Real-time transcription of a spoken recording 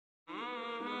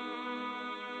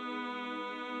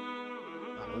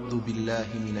أعوذ بالله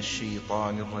من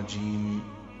الشيطان الرجيم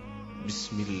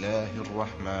بسم الله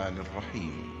الرحمن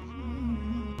الرحيم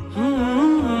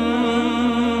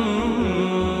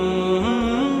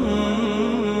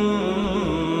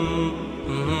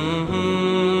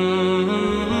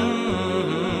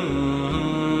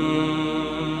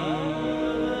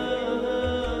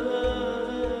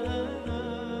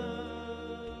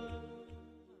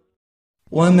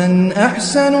ومن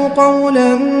أحسن قولا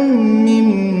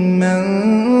ممن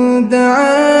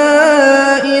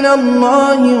دعا إلى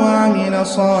الله وعمل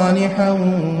صالحا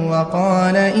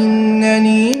وقال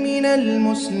إنني من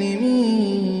المسلمين.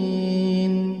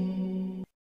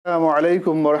 السلام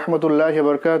عليكم ورحمة الله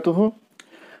وبركاته.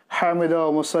 حامدا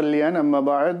ومصليا أما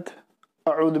بعد.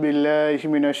 أعوذ بالله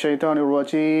من الشيطان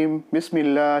الرجيم. بسم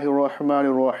الله الرحمن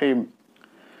الرحيم.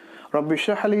 رب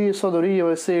اشرح لي صدري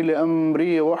ويسر لي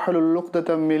أمري واحلل عقدة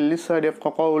من لساني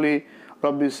يفقهوا قولي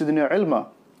رب زدني علما.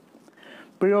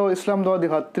 প্রিয় ইসলাম দোয়াদি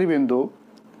ভাতৃবৃন্দ,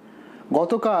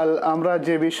 গতকাল আমরা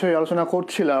যে বিষয়ে আলোচনা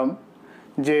করছিলাম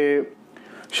যে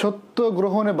সত্য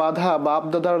গ্রহণে বাধা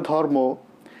বাপদাদার ধর্ম,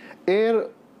 এর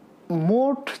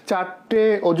মোট 4টে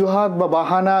অজুহাত বা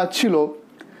বাহানা ছিল।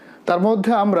 তার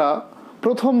মধ্যে আমরা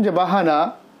প্রথম যে বাহানা,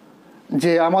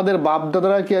 যে আমাদের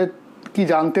বাপদাদারা কি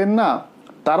জানতেন না,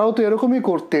 তারাও তো এরকমই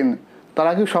করতেন,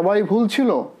 তারা কি সবাই ভুল ছিল,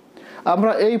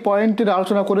 আমরা এই পয়েন্টের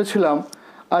আলোচনা করেছিলাম।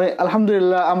 আর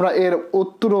আলহামদুলিল্লাহ আমরা এর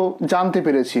উত্তরও জানতে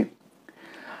পেরেছি।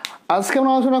 আজকে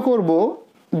আমরা আলোচনা করব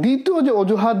দ্বিতীয় যে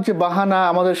অজুহাত, যে বাহানা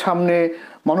আমাদের সামনে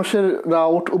মানুষেরা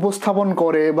উপস্থাপন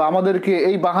করে বা আমাদেরকে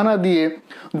এই বাহানা দিয়ে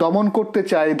দমন করতে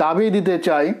চায়, দাবি দিতে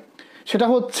চায়, সেটা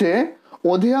হচ্ছে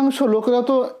অধিকাংশ লোকেরা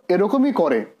তো এরকমই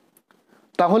করে,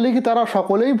 তাহলে কি তারা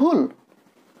সকলেই ভুল?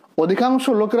 অধিকাংশ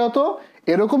লোকেরা তো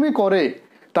এরকমই করে,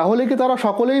 তাহলে কি তারা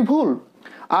সকলেই ভুল?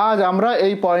 আজ আমরা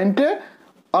এই পয়েন্টে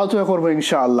আলোচনা করবো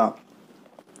ইনশাআল্লাহ।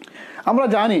 আমরা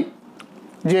জানি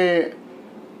যে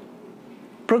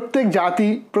প্রত্যেক জাতি,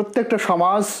 প্রত্যেকটা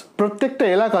সমাজ, প্রত্যেকটা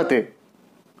এলাকাতে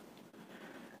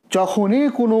যখনই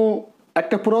কোনো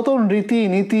একটা পুরাতন রীতি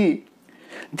নীতি,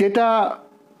 যেটা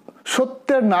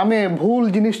সত্যের নামে ভুল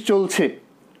জিনিস চলছে,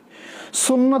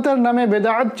 সুন্নতের নামে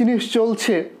বেদাত জিনিস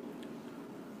চলছে,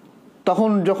 তখন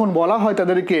যখন বলা হয়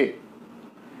তাদেরকে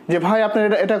যে ভাই আপনার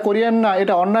এটা করিয়েন না,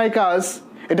 এটা অন্যায় কাজ,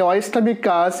 এটা অইসলামিক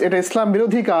কাজ, এটা ইসলাম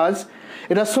বিরোধী কাজ,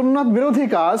 এটা সুন্নাত বিরোধী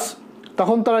কাজ,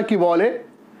 তখন তারা কি বলে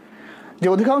যে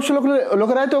অধিকাংশ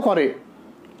লোকেরাই তো করে,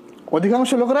 অধিকাংশ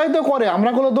লোকেরাই তো করে,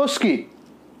 আমরা কোনো দোষ কি?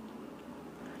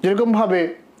 যেরকমভাবে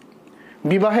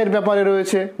বিবাহের ব্যাপারে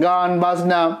রয়েছে গান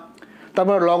বাজনা,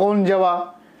 তারপর লগন যাওয়া,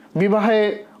 বিবাহে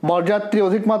বরযাত্রী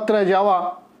অধিক মাত্রায় যাওয়া,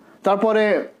 তারপরে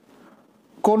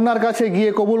কন্যার কাছে গিয়ে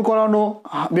কবুল করানো,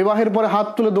 বিবাহের পরে হাত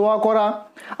তুলে দোয়া করা,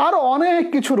 আরো অনেক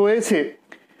কিছু রয়েছে।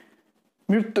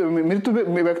 মৃত্যু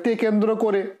ব্যক্তিকে কেন্দ্র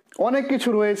করে অনেক কিছু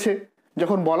রয়েছে।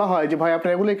 যখন বলা হয় যে ভাই আপনি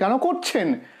এগুলি কেন করছেন,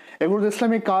 এগুলো তো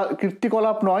ইসলামিক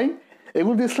কীর্তিকলাপ নয়,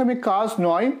 এগুলো তো ইসলামিক কাজ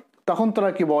নয়, তখন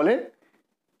তারা কি বলে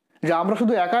যে আমরা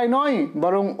শুধু একাই নয়,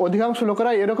 বরং অধিকাংশ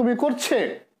লোকেরাই এরকমই করছে।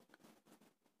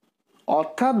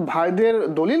 অর্থাৎ ভাইদের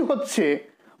দলিল হচ্ছে,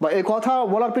 বা এই কথা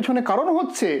বলার পিছনে কারণ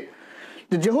হচ্ছে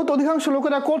যেহেতু অধিকাংশ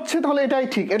লোকেরা করছে তাহলে এটাই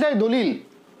ঠিক, এটাই দলিল।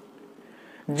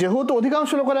 যেহেতু অধিকাংশ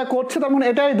লোকেরা করছে তার মানে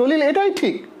এটাই দলিল, এটাই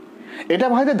ঠিক, এটা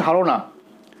ভাইদের ধারণা।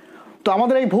 তো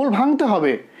আমাদের এই ভুল ভাঙতে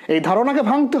হবে, এই ধারণাকে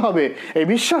ভাঙতে হবে, এই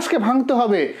বিশ্বাসকে ভাঙতে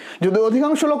হবে। যদি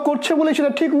অধিকাংশ লোক করছে বলে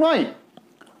সেটা ঠিক নয়,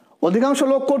 অধিকাংশ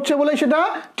লোক করছে বলে সেটা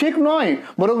ঠিক নয়,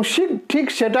 বরং ঠিক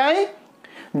সেটাই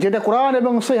যেটা কোরআন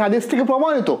এবং সহিহ হাদিস থেকে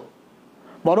প্রমাণিত,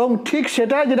 বরং ঠিক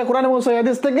সেটাই যেটা কোরআন এবং সহিহ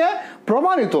হাদিস থেকে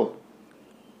প্রমাণিত।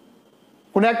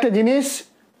 কোনো একটা জিনিস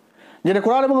যেটা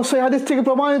কোরআন এবং সহিহ হাদিস থেকে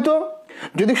প্রমাণিত,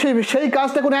 যদি সেই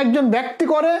কাজটা কোনো একজন ব্যক্তি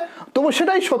করে তবু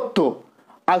সেটাই সত্য।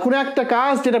 আর কোনো একটা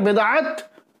কাজ যেটা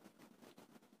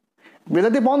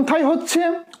বেদাতি পন্থাই হচ্ছে,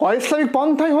 অইসলামিক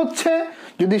পন্থাই হচ্ছে,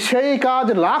 যদি সেই কাজ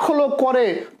লাখো লোক করে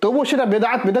তবু সেটা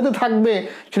বেদাতে থাকবে,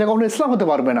 সেটা কখনো ইসলাম হতে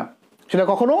পারবে না, সেটা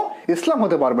কখনো ইসলাম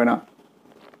হতে পারবে না।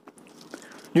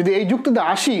 যদি এই যুক্তিতে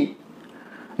আসি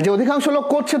যে অধিকাংশ লোক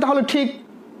করছে তাহলে ঠিক,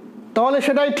 তাহলে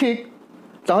সেটাই ঠিক,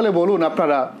 তাহলে বলুন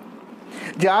আপনারা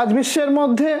যে আজ বিশ্বের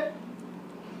মধ্যে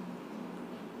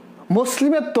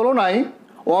মুসলিমের তুলনায়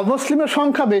অমুসলিমের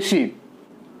সংখ্যা বেশি,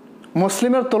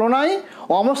 মুসলিমের তুলনায়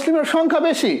অমুসলিমের সংখ্যা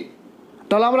বেশি,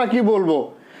 তাহলে আমরা কি বলবো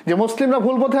যে মুসলিমরা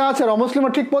ভুল পথে আছে আর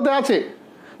অমুসলিমরা ঠিক পথে আছে?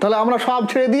 তাহলে আমরা সব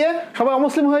ছেড়ে দিয়ে সবাই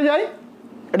অমুসলিম হয়ে যাই?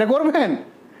 এটা করবেন?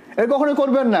 এটা কখনোই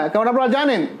করবেন না। কারণ আপনারা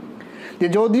জানেন যে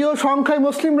যদিও সংখ্যায়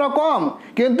মুসলিমরা কম,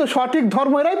 কিন্তু সঠিক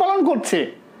ধর্ম এরাই পালন করছে।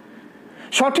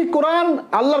 সঠিক কোরআন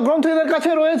আল্লাহর গ্রন্থ এদের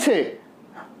কাছে রয়েছে,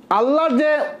 আল্লাহর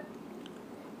যে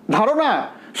ধারণা,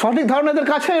 সঠিক ধারণা এদের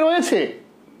কাছেই রয়েছে।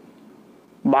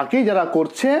 বাকি যারা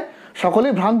করছে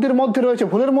সকলেই ভ্রান্তির মধ্যে রয়েছে,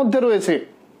 ভুলের মধ্যে রয়েছে।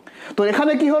 তো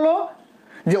এখানে কি হলো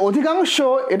যে অধিকাংশ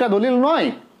এটা দলিল নয়।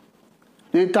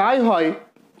 যদি তাই হয়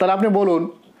তাহলে আপনি বলুন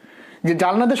যে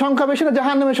জান্নাতের সংখ্যা বেশি না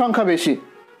জাহান্নামের সংখ্যা বেশি?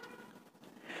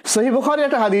 সহিহ বুখারী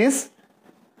একটা হাদিস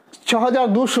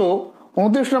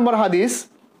 6229 নম্বর হাদিস,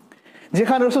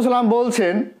 যেখানে রাসূল সাল্লাল্লাহু আলাইহি ওয়াসাল্লাম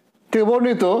বলছেন, থেকে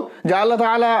বর্ণিত যে আল্লাহ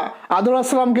তাআলা আদম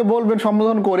আলাইহিস সালামকে বলবেন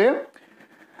সম্বোধন করে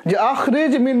যে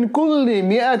আখরিজ মিন কুল্লি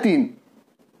মিআতিন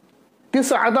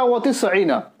তিসআতা ওয়া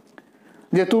তিসঈনা,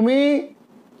 যে তুমি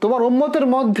তোমার উম্মতের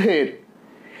মধ্যে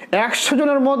 100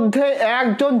 জনের মধ্যে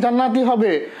একজন জান্নাতি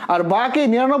হবে আর বাকি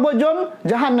 99 জন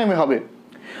জাহান্নামী হবে।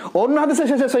 অন্য হাদিসে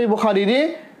শেষে সহিহ বুখারীর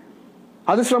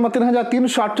হাদিস নম্বর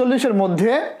 3348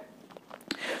 মধ্যে,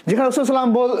 যেখানে রাসূল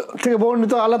সাল্লাল্লাহু আলাইহি ওয়াসাল্লাম থেকে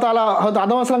বর্ণিত আল্লাহ তাআলা হযরত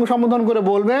আদম আলাইহিস সালামকে সম্বোধন করে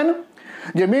বলবেন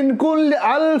যে মিন কুল্লি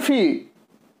আলফি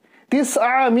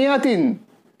তিসআমিয়াতিন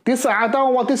তিসআতা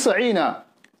ওয়া তিসঈনা,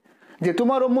 যে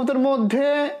তোমার উম্মতের মধ্যে,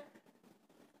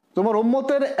 তোমার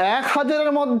উম্মতের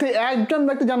 1000-এর মধ্যে একজন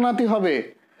ব্যক্তি জান্নাতি হবে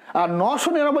আর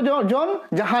 999 জন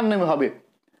জাহান্নামী হবে।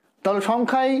 তাহলে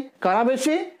সংখ্যায় কারা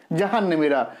বেশি?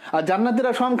 জাহান্নামীরা, আর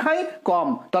জান্নাতীরা সংখ্যায় কম।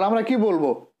 তাহলে আমরা কি বলবো?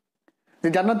 যে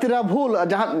জান্নাতীরা ভুল আর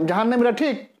জাহান্নামীরা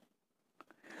ঠিক?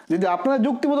 যদি আপনারা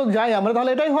যুক্তিবোধক যাই আমরা,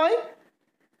 তাহলে এটাই হয়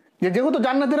যে যেহেতু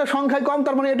জান্নাতীরা সংখ্যায় কম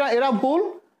তার মানে এরা ভুল,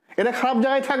 এরা খারাপ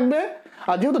জায়গায় থাকবে,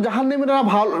 আর যেহেতু জাহান্নামীরা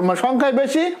ভালো সংখ্যায়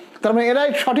বেশি তার মানে এরাই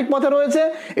সঠিক পথে রয়েছে,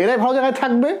 এরাই ভালো জায়গায়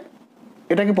থাকবে।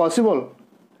 এটা কি পসিবল?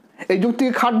 এই যুক্তি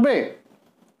কি খাটবে?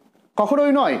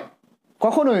 কখনোই নয়,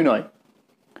 কখনোই নয়।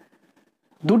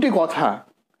 দুটি কথা,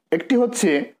 একটি হচ্ছে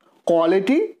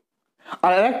কোয়ালিটি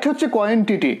আর আরেকটা হচ্ছে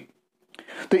কোয়ান্টিটি।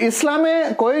 তো ইসলামে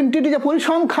কোয়ান্টিটি যে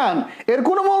পরিসংখ্যান, এর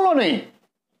কোনো মূল্য নেই।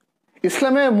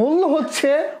 ইসলামে মূল্য হচ্ছে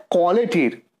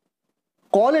কোয়ালিটির,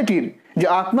 কোয়ালিটির, যে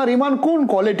আপনার ইমান কোন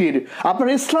কোয়ালিটির, আপনার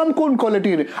ইসলাম কোন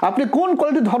কোয়ালিটির, আপনি কোন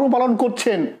কোয়ালিটির ধর্ম পালন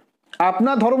করছেন,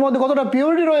 আপনার ধর্মের মধ্যে কতটা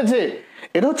পিউরিটি রয়েছে,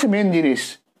 এটা হচ্ছে মেন জিনিস।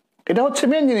 এটা হচ্ছে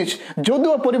মেন জিনিস।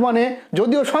 যদিও পরিমাণে,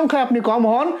 যদিও সংখ্যায় আপনি কম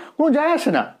হন, কোনো যায়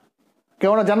আসে না,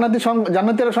 কেননা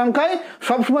জান্নাতীর সংখ্যায়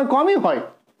সবসময় কমই হয়,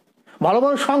 ভালো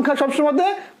মানুষ সংখ্যা সবসময়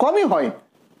কমই হয়।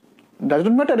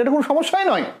 ডাজন্ট ম্যাটার, এটা কোনো সমস্যাই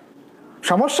নয়।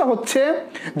 সমস্যা হচ্ছে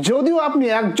যদিও আপনি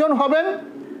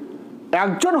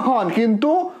একজন হন কিন্তু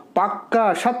পাক্কা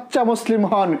সাচ্চা মুসলিম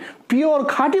হন, পিওর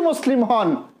খাঁটি মুসলিম হন,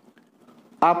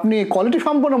 আপনি কোয়ালিটি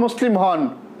সম্পন্ন মুসলিম হন,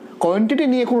 কোয়ান্টিটি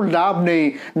নিয়ে কোনো লাভ নেই,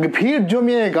 ভিড়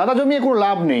জমিয়ে গাদা জমিয়ে কোনো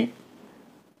লাভ নেই।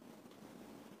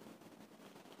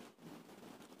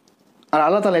 আর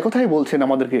আল্লাহ তাআলা একথাই বলছেন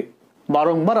আমাদেরকে,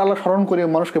 বারংবার আল্লাহ স্মরণ করে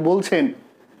মানুষকে বলছেন,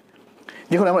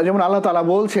 যেমন আল্লাহ তাআলা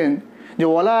বলছেন যে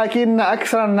ওয়ালাকিন্না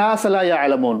আকসারান নাস লা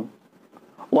ইয়ালামুন,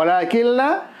 ওয়ালাকিন্না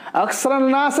আকসারান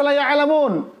নাস লা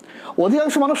ইয়ালামুন,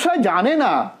 অধিকাংশ মানুষরাই জানে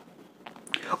না,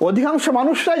 অধিকাংশ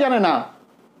মানুষরাই জানে না,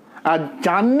 আর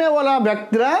জাননেওয়ালা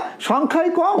ব্যক্তিরা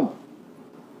সংখ্যায় কম,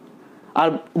 আর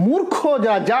মূর্খ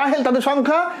যা জাহেল তাদের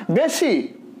সংখ্যা বেশি।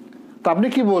 তো আপনি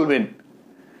কি বলবেন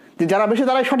যে যারা বেশি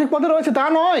তারাই সঠিক পথে রয়েছে? তা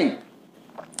নয়,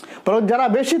 বরং যারা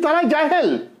বেশি তারাই জাহেল।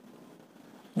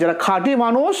 যারা খাঁটি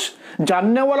মানুষ,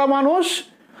 জাননেওয়ালা মানুষ,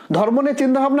 ধর্ম নিয়ে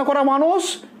চিন্তা ভাবনা করা মানুষ,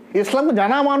 ইসলামকে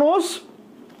জানা মানুষ,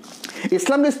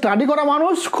 ইসলামকে স্টাডি করা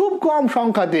মানুষ খুব কম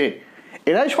সংখ্যাতে,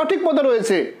 এরাই সঠিক পথে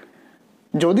রয়েছে,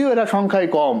 যদিও এরা সংখ্যায়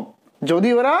কম,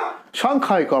 যদিও এরা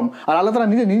সংখ্যায় কম। আর আল্লাহ তাআলা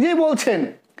নিজেই বলছেন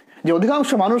যে অধিকাংশ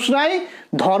মানুষরাই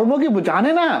ধর্ম কি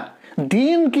জানে না,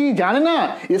 দিন কি জানে না,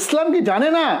 ইসলাম কি জানে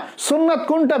না, সুন্নাত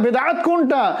কোনটা বেদাত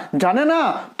কোনটা জানে না,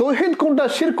 তাওহীদ কোনটা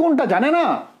শিরক কোনটা জানে না।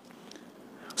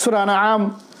 সূরা আনআম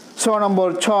সূরা নম্বর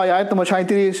 6 আয়াত নম্বর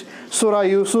 37, সূরা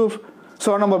ইউসুফ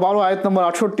সূরা নম্বর 12 আয়াত নম্বর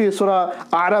 68, সূরা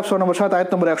আরাফ সূরা নম্বর 7 আয়াত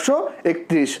নম্বর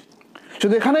 131।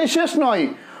 শুধু এখানেই শেষ নয়,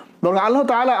 বরং আল্লাহ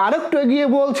তাআলা আরেকটু এগিয়ে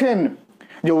বলছেন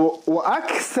যে ওয়া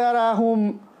আকসারাহুম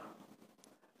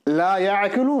লা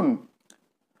ইয়াকিলুন,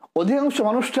 অধিকাংশ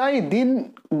মানুষটাই দিন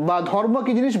বা ধর্ম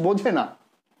কি জিনিস বোঝে না।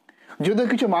 যদিও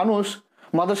কিছু মানুষ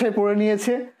মাদ্রাসায় পড়ে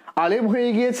নিয়েছে, আলেম হয়ে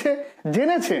গিয়েছে,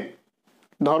 জেনেছে,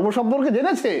 ধর্ম সম্পর্কে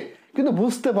জেনেছে, কিন্তু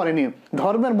বুঝতে পারেনি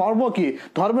ধর্মের মর্ম কি,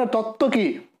 ধর্মের তত্ত্ব কি,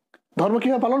 ধর্ম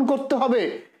কিভাবে পালন করতে হবে,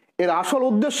 এর আসল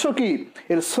উদ্দেশ্য কি,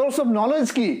 এর সোর্স অফ নলেজ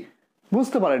কি,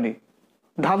 বুঝতে পারেনি,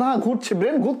 ধাঁধা ঘুরছে,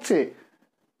 ব্রেন ঘুরছে।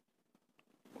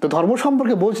 তো ধর্ম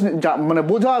সম্পর্কে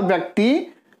বোঝার ব্যক্তি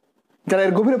যারা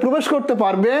এর গভীরে প্রবেশ করতে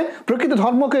পারবে, প্রকৃত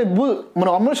ধর্মকে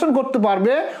অন্বেষণ করতে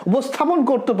পারবে, উপস্থাপন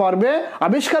করতে পারবে,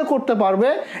 আবিষ্কার করতে পারবে,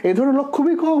 এই ধরনের লোক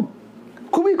খুবই কম,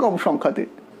 খুবই কম সংখ্যাতে।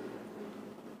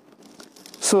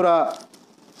 সূরা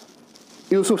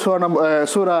ইউসুফ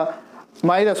সূরা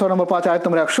মাইদা সূরা নম্বর 5 আয়াত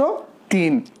নম্বর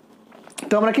 103।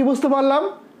 তো আমরা কি বুঝতে পারলাম?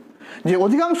 যে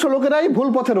অধিকাংশ লোকেরাই ভুল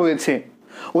পথে রয়েছে,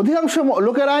 অধিকাংশ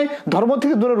লোকেরাই ধর্ম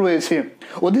থেকে দূরে রয়েছে,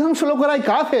 অধিকাংশ লোকেরাই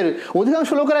কাফের, অধিকাংশ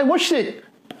লোকেরাই মুশরিক।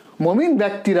 মুমিন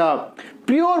ব্যক্তিরা,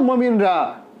 পিওর মুমিনরা,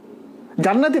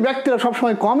 জান্নাতি ব্যক্তিরা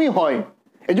সবসময় কমই হয়।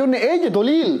 এজন্য এই যে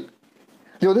দলিল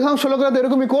যে অধিকাংশ লোকেরা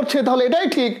এরকমই করছে, তাহলে এটাই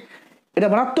ঠিক, এটা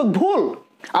মারাত্মক ভুল।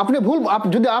 আপনি ভুল,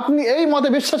 যদি আপনি এই মতে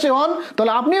বিশ্বাসী হন,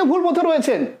 তাহলে আপনিও ভুল পথে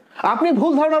রয়েছেন, আপনি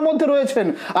ভুল ধারণার মধ্যে রয়েছেন,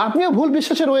 আপনিও ভুল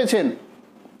বিশ্বাসে রয়েছেন।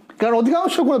 কারণ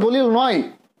অধিকাংশ কোনো দলিল নয়,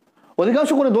 অধিকাংশ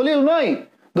কোনো দলিল নয়।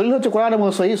 দলিল হচ্ছে কোরআন এবং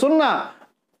সহিহ সুন্নাহ,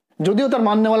 যদিও তার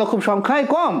মান্যওয়ালা খুব সংখ্যায়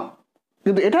কম,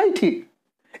 কিন্তু এটাই ঠিক,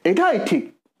 এটাই ঠিক।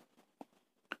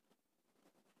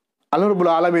 আল্লাহ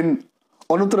রাব্বুল আলামিন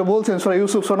অন্যত্র বলছেন সূরা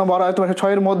ইউসুফ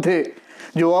 6 মধ্যে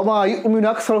যে ওয়ামা ইউমিনু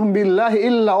আকসারুহুম বিল্লাহি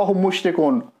ইল্লা ওয়া হুম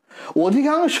মুশরিকুন,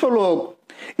 অধিকাংশ লোক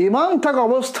ঈমান থাকা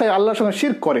অবস্থায় আল্লাহর সঙ্গে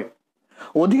শিরক করে,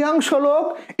 অধিকাংশ লোক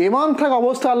ঈমান থাকা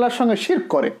অবস্থায় আল্লাহর সঙ্গে শিরক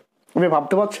করে। আপনি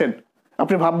ভাবতে পারছেন?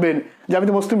 আপনি ভাববেন যে আমি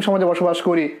তো মুসলিম সমাজে বসবাস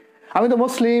করি, আমি তো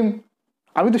মুসলিম,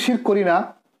 আমি তো শিরক করি না,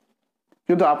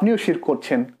 কিন্তু আপনিও শিরক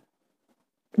করছেন।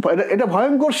 এটা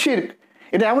ভয়ঙ্কর শিরক,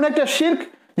 এটা এমন একটা শিরক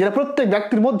যেটা প্রত্যেক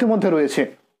ব্যক্তির মধ্যে মধ্যে রয়েছে।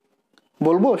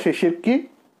 বলবো সেই শিরক কি?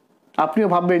 আপনিও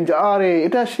ভাববেন যে আরে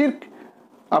এটা শিরক,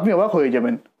 আপনি অবাক হয়ে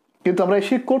যাবেন, কিন্তু আমরা এই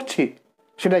শিরক করছি।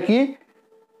 সেটা কি?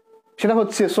 সেটা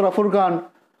হচ্ছে সূরা ফুরকান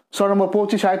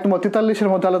 25 আয়াত নম্বর 43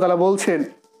 মধ্যে আল্লাহ তাআলা বলছেন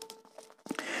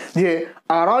যে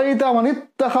আরাইতা মান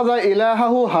ইত্তাখাযা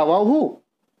ইলাহাহু হাওয়াহু,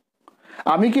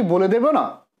 আমি কি বলে দেব না,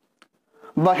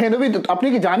 বা হে নবী আপনি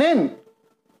কি জানেন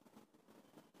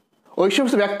ওই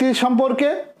সমস্ত ব্যক্তির সম্পর্কে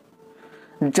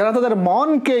যারা তাদের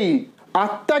মনকেই,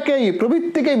 আত্মাকেই,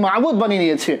 প্রবৃত্তিকেই মাবুদ বানিয়ে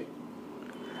নিয়েছে,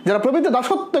 যারা প্রবৃত্তি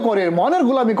দাসত্ব করে, মনের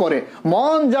গোলামি করে,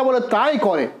 মন যা বলে তাই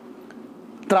করে,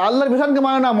 তারা আল্লাহর বিধানকে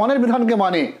মানে না, মনের বিধানকে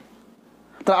মানে,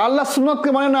 তারা আল্লাহ সুন্নাতকে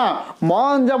মানে না,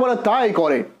 মন যা বলে তাই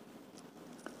করে।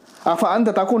 আফা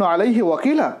আনতা তাকুনু আলাইহি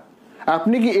ওয়াকিলা,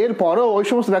 আপনি কি এর পরও ওই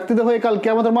সমস্ত ব্যক্তিদের হয়ে কাল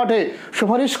কিয়ামতের মাঠে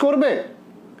সুপারিশ করবে?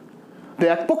 তো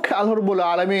এক পক্ষে আল্লাহ রাব্বুল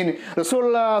আলামিন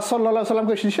রাসূলুল্লাহ সাল্লাল্লাহু আলাইহি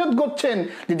ওয়াসাল্লামকে নিষেধ করছেন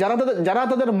যে যারা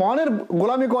তাদের মনের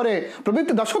গোলামি করে,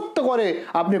 প্রবৃত্তি দাসত্ব করে,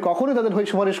 আপনি কখনোই তাদের হয়ে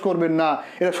সুপারিশ করবেন না,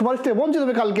 এরা সুপারিশ থেকে বঞ্চিত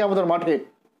হবে কাল কিয়ামতের মাঠে।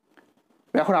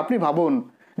 এখন আপনি ভাবুন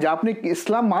যে আপনি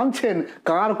ইসলাম মানছেন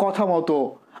কার কথা মতো?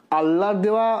 আল্লাহর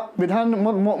দেওয়া বিধান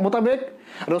মোতাবেক,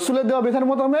 রসুলের দেওয়া বিধান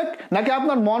মোতাবেক, নাকি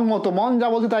আপনার মন মতো, মন যা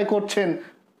বলছে তাই করছেন,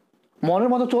 মনের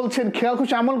মতো চলছেন, খেয়াল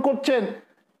খুশি আমল করছেন,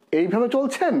 এইভাবে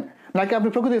চলছেন, নাকি আপনি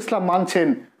প্রকৃত ইসলাম মানছেন?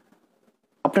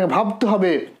 আপনাকে ভাবতে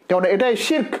হবে, কারণ এটাই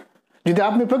শিরক। যদি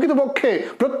আপনি প্রকৃতপক্ষে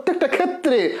প্রত্যেকটা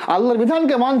ক্ষেত্রে আল্লাহর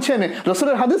বিধানকে মানছেন,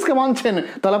 রসুলের হাদিসকে মানছেন,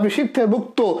 তাহলে আপনি শিরক থেকে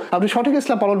মুক্ত, আপনি সঠিক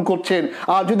ইসলাম পালন করছেন।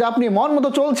 আর যদি আপনি মন মতো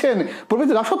চলছেন,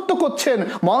 প্রকৃতি দাসত্ব করছেন,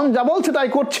 মন যা বলছে তাই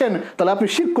করছেন, তাহলে আপনি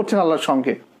শিরক করছেন আল্লাহর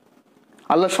সঙ্গে,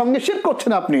 আল্লাহর সঙ্গে শিরক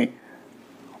করছেন আপনি।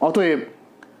 অতএব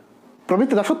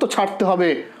প্রবৃত্তি দাসত্ব ছাড়তে হবে।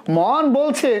 মন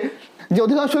বলছে যে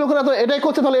অধিকাংশ লোকেরা তো এটাই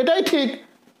করছে, তাহলে এটাই ঠিক,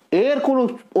 এর কোনো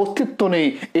অস্তিত্ব নেই,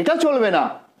 এটা চলবে না,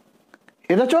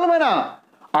 এটা চলবে না।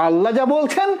 আল্লাহ যা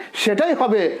বলছেন সেটাই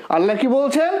হবে। আল্লাহ কি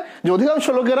বলছেন? যে অধিকাংশ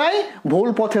লোকেরাই ভুল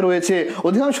পথে রয়েছে,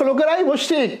 অধিকাংশ লোকেরাই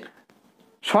মুশরিক।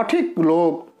 সঠিক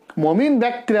লোক, মুমিন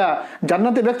ব্যক্তিরা,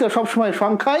 জান্নাতি ব্যক্তিরা সবসময়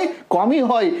সংখ্যায় কমই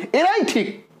হয়, এরাই ঠিক,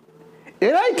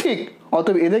 এরাই ঠিক।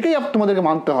 অতএব এদেরকেই তোমাদেরকে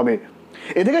মানতে হবে,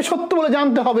 এদেরকে সত্য বলে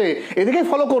জানতে হবে, এদেরকেই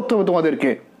ফলো করতে হবে তোমাদেরকে।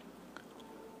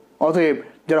 অতএব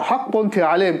যারা হকপন্থী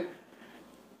আলেম,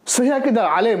 সহিহ আকীদার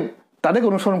আলেম, তাদেরকে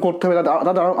অনুসরণ করতে হবে,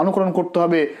 তাদের অনুকরণ করতে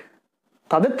হবে,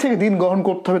 তাদের থেকে দিন গ্রহণ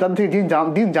করতে হবে, তাদের থেকে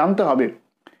দিন জানতে হবে।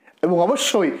 এবং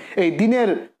অবশ্যই এই দিনের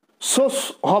সোর্স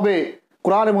হবে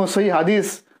কোরআন এবং সহিহ হাদিস,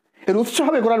 এর উৎস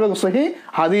হবে কোরআন এবং সহিহ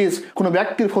হাদিস। কোনো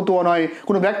ব্যক্তির ফতোয়া নয়,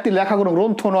 কোনো ব্যক্তির লেখা কোনো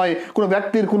গ্রন্থ নয়, কোনো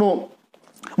ব্যক্তির কোনো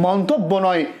মন্তব্য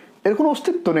নয়, এর কোনো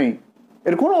অস্তিত্ব নেই,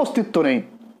 এর কোনো অস্তিত্ব নেই।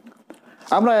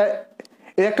 আমরা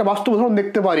এর একটা বাস্তব উদাহরণ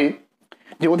দেখতে পারি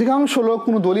যে অধিকাংশ লোক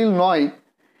কোনো দলিল নয়,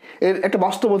 এর একটা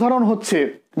বাস্তব উদাহরণ হচ্ছে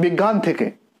বিজ্ঞান থেকে।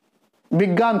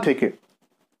 বিজ্ঞান থেকে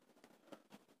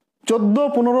 14,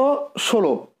 15,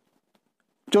 16,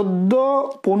 14,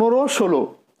 15, 16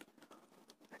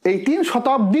 এই 3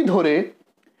 শতাব্দী ধরে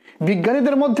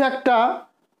বিজ্ঞানীদের মধ্যে একটা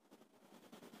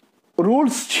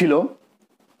রুলস ছিল,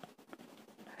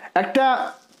 একটা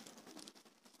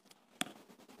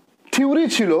থিওরি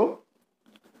ছিল।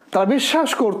 তারা বিশ্বাস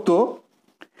করত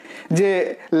যে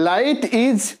light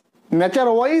is nature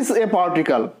wise A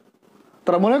particle.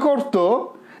 তারা মনে করত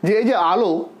যে এই যে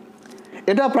আলো,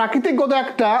 এটা প্রাকৃতিকগত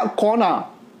একটা কণা,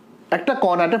 একটা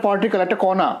পার্টিকেল, একটা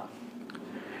কণা।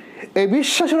 এই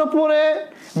বিশ্বাসের উপরে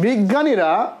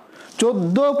বিজ্ঞানীরা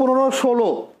 14, 15,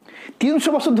 16, 300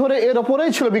 বছর ধরে এর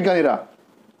ওপরেই ছিল বিজ্ঞানীরা।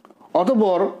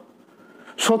 অতঃপর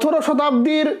 17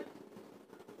 শতাব্দীর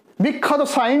বিখ্যাত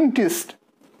সায়েন্টিস্ট,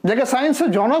 যাকে সায়েন্সের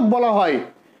জনক বলা হয়,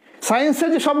 সায়েন্সের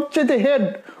যে সবচেয়ে হেড,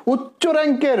 উচ্চ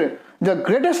র্যাঙ্কের, the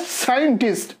greatest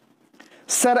scientist,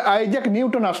 sir Isaac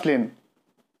Newton আসলেন।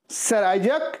 স্যার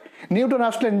আইজ্যাক নিউটন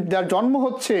আসলেন, যার জন্ম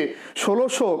হচ্ছে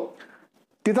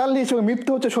 1643 এবং মৃত্যু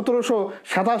হচ্ছে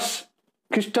 1727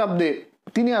 খ্রিস্টাব্দে।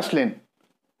 তিনি আসলেন,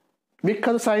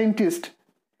 বিখ্যাত সায়েন্টিস্ট,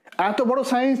 এত বড়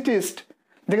সায়েন্টিস্ট,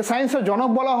 যাকে সায়েন্সের জনক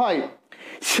বলা হয়,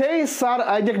 সেই স্যার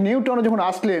আইজ্যাক নিউটন যখন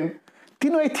আসলেন,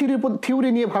 তিনি এই থিওরি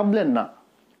নিয়ে ভাবলেন না।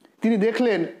 তিনি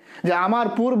দেখলেন যে আমার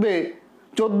পূর্বে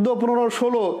 14, 15,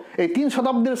 16 এই 3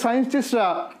 শতাব্দীর সায়েন্টিস্টরা,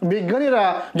 বিজ্ঞানীরা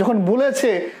যখন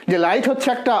বলেছে যে লাইট হচ্ছে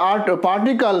একটা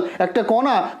পার্টিকেল, একটা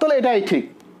কণা, তাহলে এটাই ঠিক,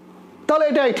 তাহলে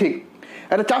এটাই ঠিক।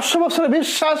 এটা 400 বছরের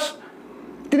বিশ্বাস,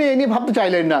 তিনি এই নিয়ে ভাবতে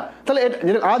চাইলেন না। তাহলে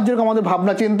আজ যেরকম আমাদের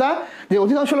ভাবনা চিন্তা, যে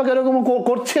অধিকাংশ লোক এরকম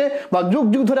করছে বা যুগ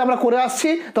যুগ ধরে আমরা করে আসছি,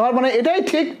 তার মানে এটাই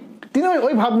ঠিক, তিনি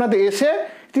ওই ভাবনাতে এসে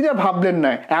তিনি আর ভাবলেন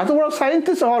না। এত বড়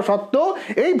সায়েন্টিস্ট হওয়া সত্ত্বেও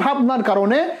এই ভাবনার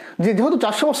কারণে, যে যেহেতু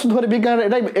 400 বছর ধরে বিজ্ঞানের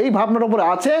এটাই এই ভাবনার উপরে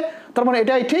আছে, তার মানে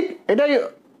এটাই ঠিক, এটাই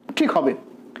ঠিক হবে,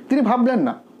 তিনি ভাবলেন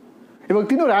না। এবং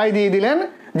তিনি রায় দিয়ে দিলেন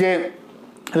যে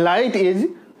light is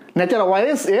nature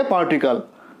wise A particle,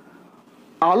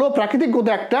 আলো প্রাকৃতিকগত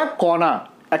একটা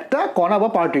কণা বা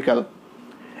পার্টিকেল।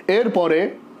 এরপরে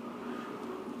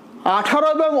 18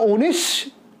 এবং 19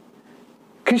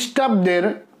 খ্রিস্টাব্দের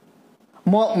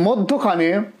মধ্যখানে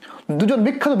দুজন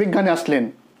বিখ্যাত বিজ্ঞানী আসলেন।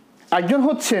 একজন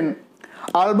হচ্ছেন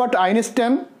আলবার্ট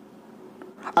আইনস্টাইন,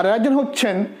 আর একজন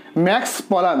হচ্ছেন ম্যাক্স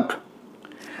প্লাঙ্ক।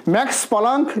 ম্যাক্স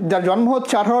প্লাঙ্ক, যার জন্ম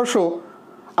হচ্ছে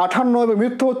 1858 এবং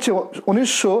মৃত্যু হচ্ছে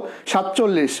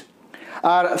 1947,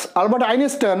 আর আলবার্ট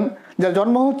আইনস্টাইন, যার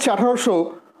জন্ম হচ্ছে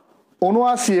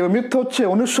 1879 এবং মৃত্যু হচ্ছে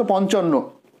 1955।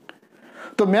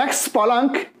 তো ম্যাক্স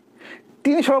প্লাঙ্ক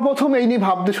তিনি সর্বপ্রথম এই নিয়ে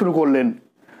ভাবতে শুরু করলেন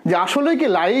যে আসলে কি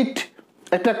লাইট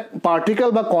একটা পার্টিকেল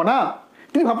বা কণা,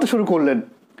 তিনি ভাবতে শুরু করলেন।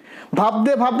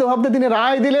 ভাবতে ভাবতে ভাবতে তিনি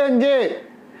রায় দিলেন যে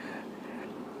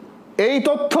এই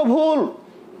তথ্য ভুল,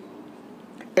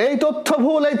 এই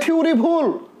থিওরি ভুল।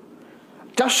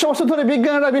 400 বছর ধরে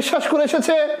বিজ্ঞানীরা বিশ্বাস করে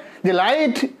এসেছে যে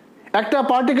লাইট একটা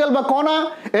পার্টিকেল বা কণা,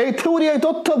 এই থিওরি, এই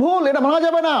তথ্য ভুল, এটা মানা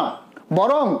যাবে না।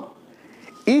 বরং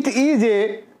it is a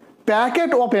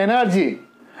packet of energy,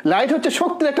 light হচ্ছে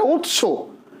শক্তির একটা উৎস,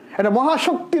 একটা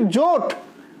মহাশক্তির জোট।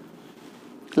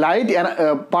 লাইট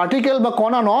পার্টিকেল বা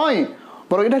কণা নয়,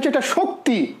 বরং এটা হচ্ছে একটা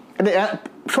শক্তি, এটা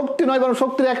শক্তি নয় বরং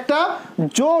শক্তির একটা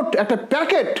জোট, একটা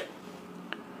প্যাকেট।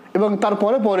 এবং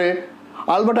তারপরে পরে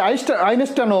আলবার্ট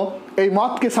আইনস্টাইনও এই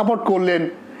মতকে সাপোর্ট করলেন।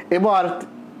 এবার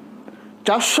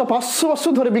 400-500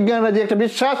 বছর ধরে বিজ্ঞানীরা যে একটা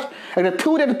বিশ্বাস, একটা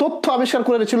থিওরি, একটা তথ্য আবিষ্কার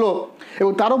করেছিল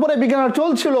এবং তার উপরে বিজ্ঞানীরা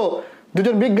চলছিল,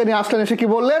 দুজন বিজ্ঞানী আসলেন, এসে কি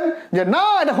বললেন যে না,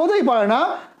 এটা হতেই পারে না,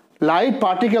 লাইট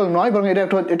পার্টিকেল নয় বরং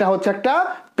এটা হচ্ছে একটা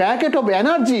প্যাকেট অফ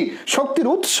এনার্জি, শক্তির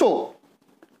উৎস।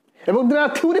 এবং তারা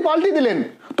থিওরি পাল্টে দিলেন,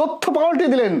 তথ্য পাল্টে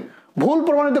দিলেন, ভুল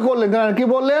প্রমাণিত করলেন। তারা কি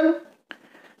বললেন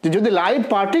যে যদি লাইট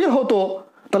পার্টিকেল হতো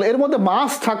তাহলে এর মধ্যে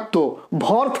মাস থাকতো,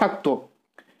 ভর থাকতো।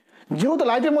 যেহেতু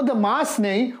লাইটের মধ্যে মাস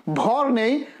নেই, ভর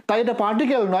নেই, তাই এটা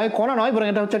পার্টিকেল নয়, কণা নয়, বরং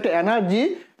এটা হচ্ছে একটা এনার্জি,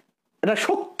 এটা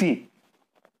শক্তি।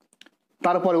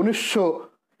 তারপরে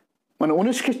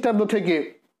 19 খ্রিস্টাব্দ থেকে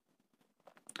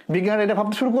বিজ্ঞানীরা এটা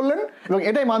ভাবতে শুরু করলেন এবং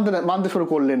এটাই মানতে শুরু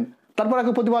করলেন। তারপর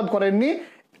একে প্রতিবাদ করেননি।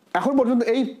 এখন পর্যন্ত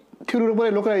এই থিওরির উপরে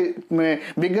লোকেরা, মানে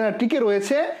বিজ্ঞানীরা টিকে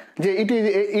রয়েছে যে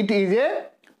it is a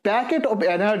packet of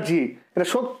energy, এটা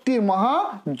শক্তির মহা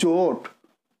জোট।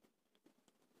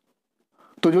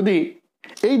 তো যদি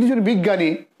এই দুজন বিজ্ঞানী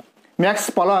ম্যাক্স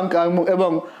প্লাঙ্ক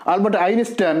এবং আলবার্ট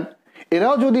আইনস্টাইন,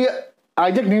 এরাও যদি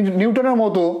আইজ্যাক নিউটনের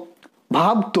মতো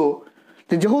ভাবতো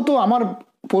যে যেহেতু আমার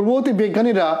পূর্ববর্তী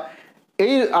বিজ্ঞানীরা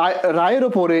এই রায়ের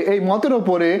ওপরে, এই মতের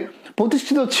ওপরে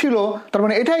প্রতিষ্ঠিত ছিল, তার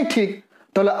মানে এটাই ঠিক,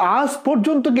 তাহলে আজ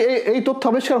পর্যন্ত কি এই তথ্য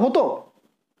আবিষ্কার হতো?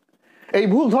 এই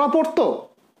ভুল ধরা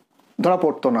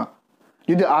পড়তো না।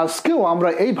 যদি আজকেও আমরা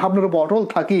এই ভাবনার উপর অটল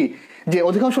থাকি যে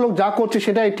অধিকাংশ লোক যা করছে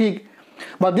সেটাই ঠিক,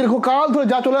 বা দীর্ঘকাল ধরে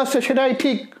যা চলে আসছে সেটাই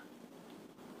ঠিক,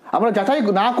 আমরা যাচাই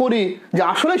না করি যে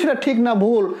আসলে সেটা ঠিক না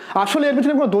ভুল, আসলে এর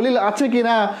পিছনে কোনো দলিল আছে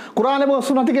কিনা, কোরআন এবং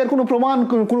সুন্নাহ থেকে এর কোনো প্রমাণ,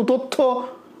 কোনো তথ্য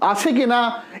আছে কিনা,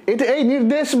 এটা এই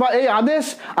নির্দেশ বা এই আদেশ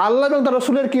আল্লাহ এবং তার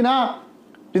রাসূলের কিনা,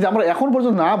 যদি আমরা এখন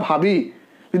পর্যন্ত না ভাবি,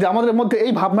 যদি আমাদের মধ্যে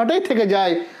এই ভাবনাটাই থেকে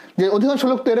যায় যে অধিকাংশ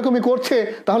লোক তো এরকমই করছে,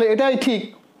 তাহলে এটাই ঠিক,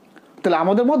 তাহলে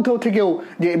আমাদের মধ্যেও থেকেও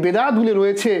যে বেদাতগুলি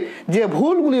রয়েছে, যে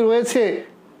ভুলগুলি রয়েছে,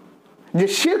 যে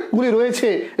শিরকগুলি রয়েছে,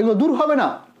 এগুলো দূর হবে না,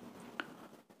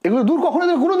 এগুলো দূর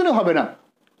কোনোদিনও হবে না।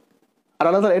 আর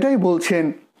আল্লাহ তাআলা এটাই বলছেন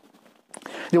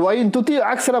যে ওয়াইন তুতি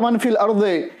আকসারা মান ফিল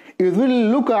আরদি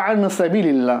ইউযিল্লুকা আন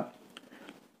সাবিলিল্লাহ,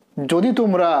 যদি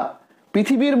তোমরা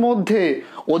পৃথিবীর মধ্যে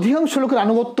অধিকাংশ লোকের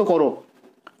আনুগত্য করো,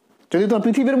 যদি তোমরা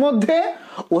পৃথিবীর মধ্যে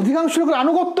অধিকাংশ লোকের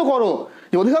আনুগত্য করো,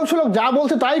 যে অধিকাংশ লোক যা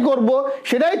বলছে তাই করব,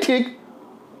 সেটাই ঠিক,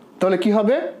 তাহলে কি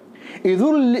হবে?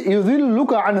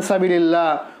 ইউযিল্লুকা আন সাবিলিল্লাহ,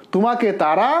 তোমাকে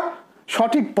তারা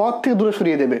সঠিক পথ থেকে দূরে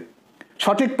সরিয়ে দেবে,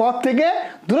 সঠিক পথ থেকে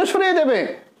দূরে সরিয়ে দেবে।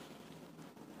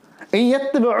 এই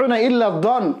ইয়াত্তাবিউনা ইল্লা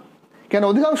যন, কেন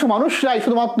অধিকাংশ মানুষরাই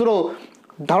শুধুমাত্র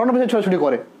ধারণার পিছনে ছোটাছুটি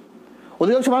করে।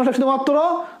 অধিকাংশ মানুষরা শুধুমাত্র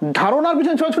ধারণার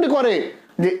পিছনে ছোটাছুটি করে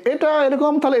যে এটা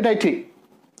এরকম, তাহলে এটাই ঠিক,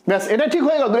 ব্যাস এটাই ঠিক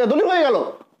হয়ে গেল, দলিল হয়ে গেল।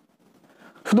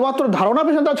 শুধুমাত্র ধারণার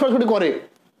পিছনে তারা ছোটাছুটি করে।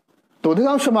 তো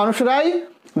অধিকাংশ মানুষরাই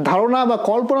ধারণা বা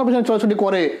কল্পনার পিছনে ছোটাছুটি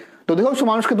করে। তো অধিকাংশ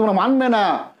মানুষকে তোমরা মানবে না।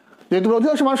 যদি তোমরা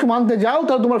অধিকাংশ মানুষকে মানতে যাও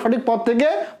তাহলে তোমরা সঠিক পথ থেকে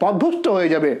পথভ্রষ্ট হয়ে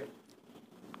যাবে।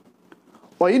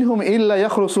 ওয়াইনহুম ইল্লা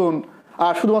ইয়াখরুসুন,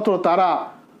 আর শুধুমাত্র তারা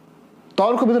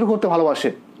তর্ক বিতর্ক করতে ভালোবাসে।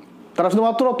 তারা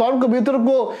শুধুমাত্র তর্ক বিতর্ক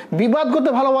বিবাদ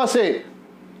করতে ভালোবাসে।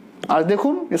 আর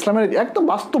দেখুন ইসলামের একদম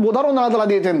বাস্তব উদাহরণ আল্লাহ তাআলা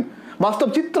দিয়েছেন, বাস্তব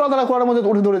চিত্র আল্লাহ তাআলা কোরআনের মধ্যে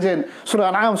উঠে ধরেছেন। সূরা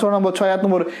আনআম সূরা নম্বর 6 আয়াত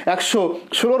নম্বর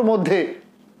 116 মধ্যে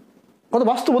কত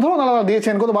বাস্তব উদাহরণ আল্লাহ তাআলা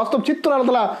দিয়েছেন, কত বাস্তব চিত্র আল্লাহ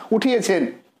তাআলা উঠিয়েছেন।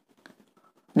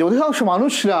 যে অধিকাংশ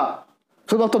মানুষরা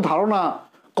শুধুমাত্র ধারণা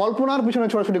কল্পনার পিছনে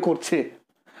ছোটাছুটি করছে।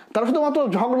 তারা শুধুমাত্র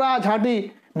ঝগড়া ঝাঁটি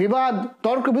বিবাদ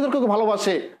তর্ক বিতর্ককে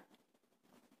ভালোবাসে।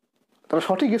 তারা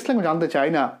সঠিক ইসলাম জানতে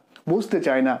চায় না, বুঝতে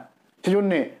চায় না।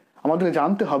 সেজন্যে আমাদেরকে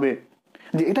জানতে হবে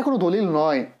যে এটা কোনো দলিল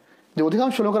নয় যে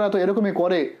অধিকাংশ লোকেরা তো এরকমই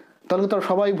করে, তাহলে তারা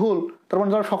সবাই ভুল, তার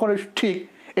মানে তারা সকলে ঠিক।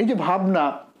 এই যে ভাবনা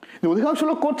যে অধিকাংশ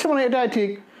লোক করছে মানে এটাই ঠিক,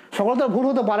 সকলে তারা ভুল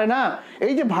হতে পারে না,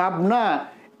 এই যে ভাবনা,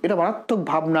 এটা মারাত্মক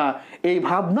ভাবনা। এই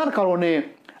ভাবনার কারণে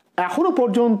এখনো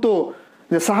পর্যন্ত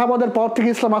যে সাহাবাদের পর থেকে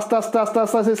ইসলাম আস্তে আস্তে আস্তে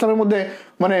আস্তে আস্তে ইসলামের মধ্যে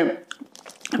মানে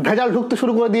ভেজাল ঢুকতে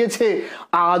শুরু করে দিয়েছে।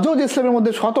 আজও যে ইসলামের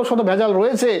মধ্যে শত শত ভেজাল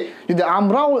রয়েছে, যদি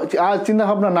আমরাও আজ চিন্তা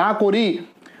ভাবনা না করি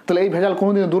তাহলে এই ভেজাল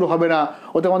কোনোদিন দূর হবে না।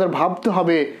 ওতে আমাদের ভাবতে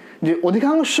হবে যে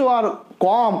অধিকাংশ আর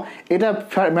কম এটা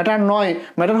ম্যাটার নয়,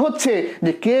 ম্যাটার হচ্ছে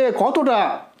যে কে কতটা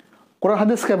কোরআন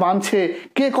হাদিসকে মানছে,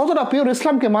 কে কতটা পিওর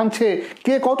ইসলামকে মানছে,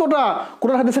 কে কতটা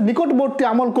কোরআন হাদিসের নিকটবর্তী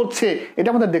আমল করছে, এটা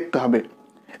আমাদের দেখতে হবে।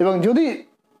 এবং যদি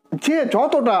যে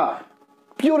যতটা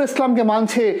পিওর ইসলামকে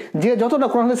মানছে, যে যতটা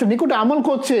কোরআন হাদিসের নিকটে আমল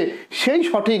করছে সেই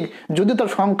সঠিক, যদি তার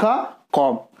সংখ্যা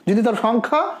কম, যদি তার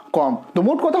সংখ্যা কম। তো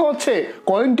মোট কথা হচ্ছে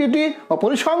কোয়ান্টিটি বা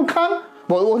পরিসংখ্যান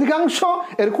বা অধিকাংশ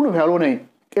এর কোনো ভ্যালু নেই,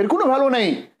 এর কোনো ভ্যালু নেই।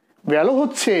 ভ্যালু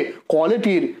হচ্ছে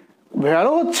কোয়ালিটির,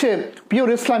 ভ্যালু হচ্ছে পিওর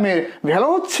ইসলামের, ভ্যালু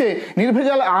হচ্ছে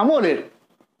নির্ভেজাল আমলের।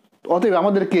 অতএব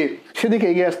আমাদেরকে সেদিকে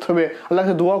এগিয়ে আসতে হবে।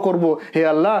 আল্লাহকে দোয়া করব, হে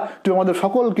আল্লাহ তুমি আমাদের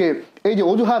সকলকে এই যে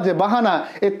অজুহাত যে বাহানা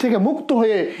এর থেকে মুক্ত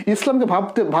হয়ে ইসলামকে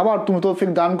ভাবার তুমি তৌফিক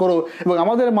দান করো, এবং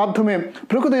আমাদের মাধ্যমে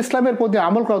প্রকৃত ইসলামের প্রতি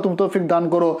আমল করা তুমি তৌফিক দান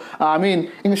করো, আমিন।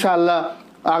 ইনশাআল্লাহ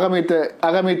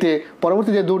আগামীতে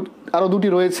পরবর্তী যে আরো দুটি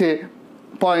রয়েছে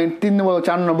পয়েন্ট 3 নম্বর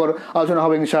 4 নম্বর আলোচনা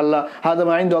হবে ইনশাআল্লাহ। হাদা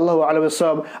মা ইনদাল্লাহু আলা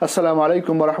বিসসাওয়াব। আসসালামু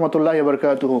আলাইকুম ওয়া রাহমাতুল্লাহি ওয়া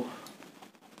বারাকাতুহু।